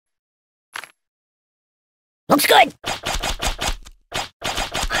Looks good!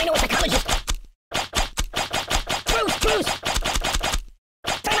 I know a psychologist! Bruce! Bruce!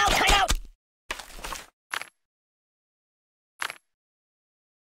 Time out! Time out!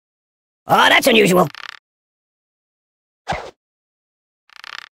 Oh, that's unusual.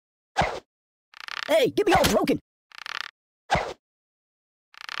 Hey, get me all broken.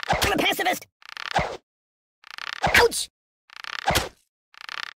 I'm a pacifist. Ouch!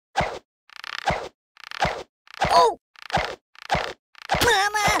 Oh!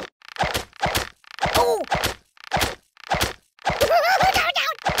 Mama! Oh!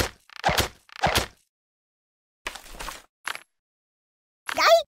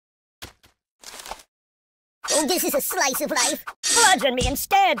 Oh, this is a slice of life. Bludgeon me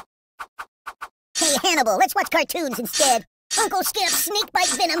instead. Hey, Hannibal, let's watch cartoons instead. Uncle Skip's snake bite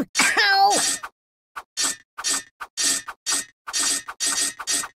venom. Ow!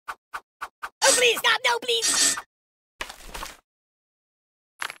 Oh, please, stop! No, please!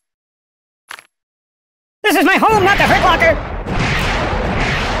 This is my home, not the Hurt Locker!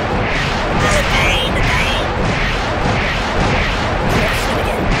 The pain! The pain! Never sleep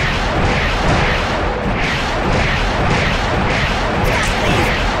again. Stop, please!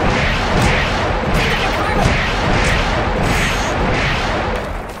 Think of your karma!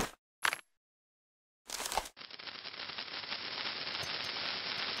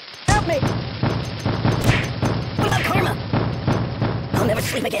 Help me! What about karma? I'll never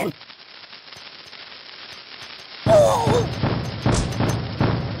sleep again. Oh!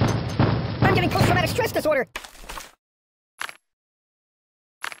 I'm getting post-traumatic stress disorder.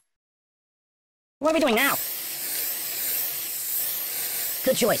 What are we doing now?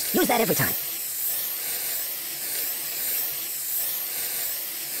 Good choice. Use that every time.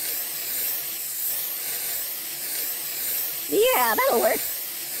 Yeah, that'll work.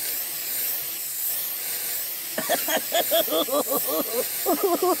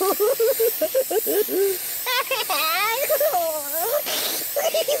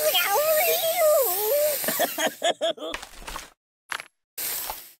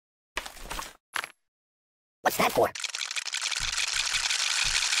 What's that for?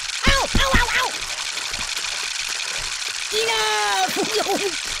 Ow! Ow! Ow! Ow! Enough!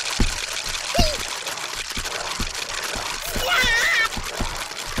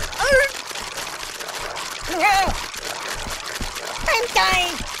 I'm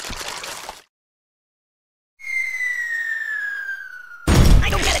dying! I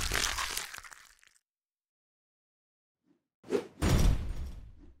don't get it!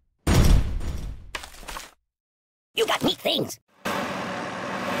 You got neat things! Prick,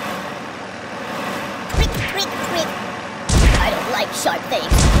 prick, prick! I don't like sharp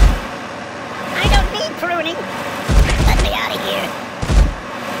things! I don't need pruning! Let me out of here!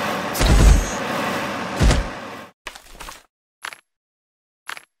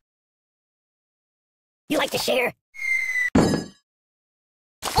 You like to share?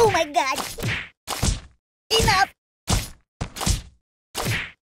 Oh my god! Enough!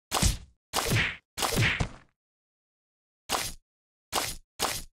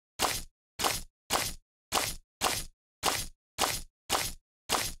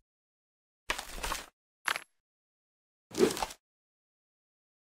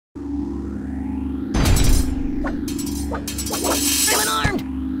 I'm unarmed!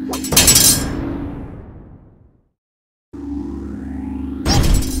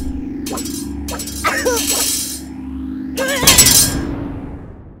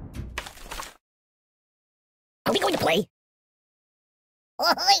 Are we going to play?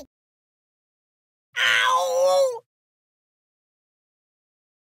 Ow!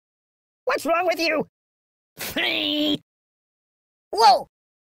 What's wrong with you? Whoa!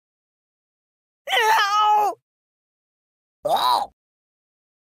 Ow! Oh!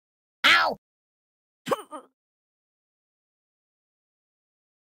 Ow!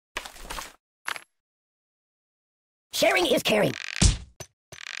 Sharing is caring.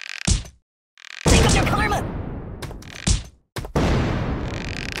 Think of your karma!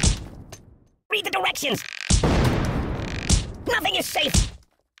 Read the directions! Nothing is safe!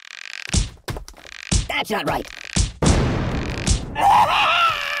 That's not right.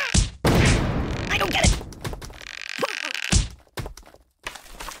 I don't get it!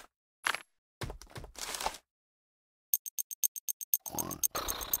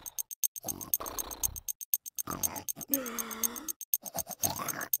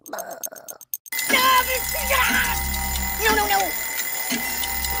 No, no, no!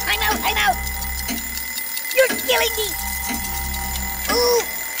 I'm out! I'm out! You're killing me! Ooh!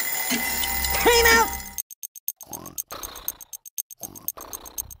 I'm out!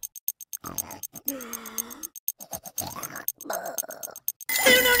 No,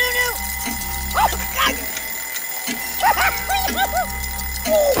 no, no, no! Oh, God!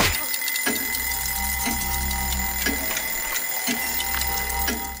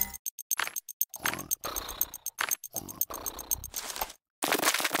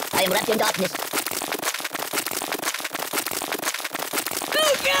 I am wrapped in darkness.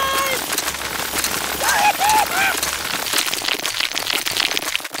 Oh, God!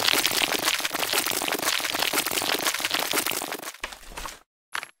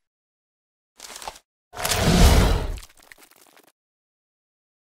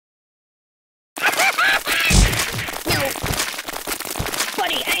 No!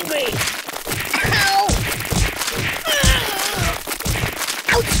 Buddy, angry! Ow!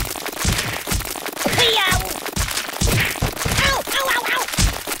 Ouch! Hey-ow! Ow! Ow! Ow!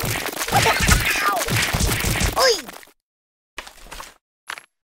 Ow! Ow! Oi!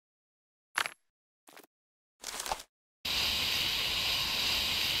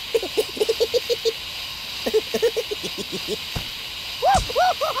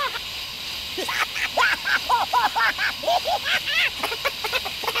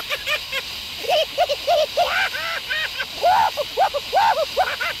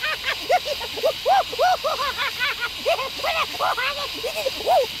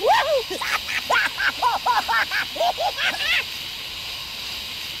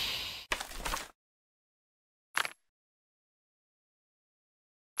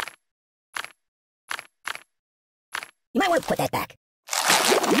 You might want to put that back.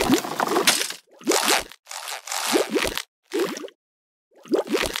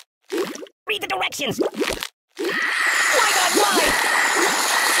 Read the directions! Why not why?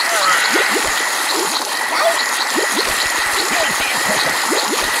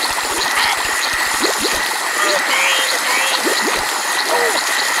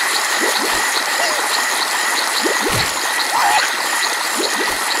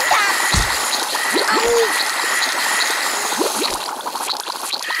 Oh,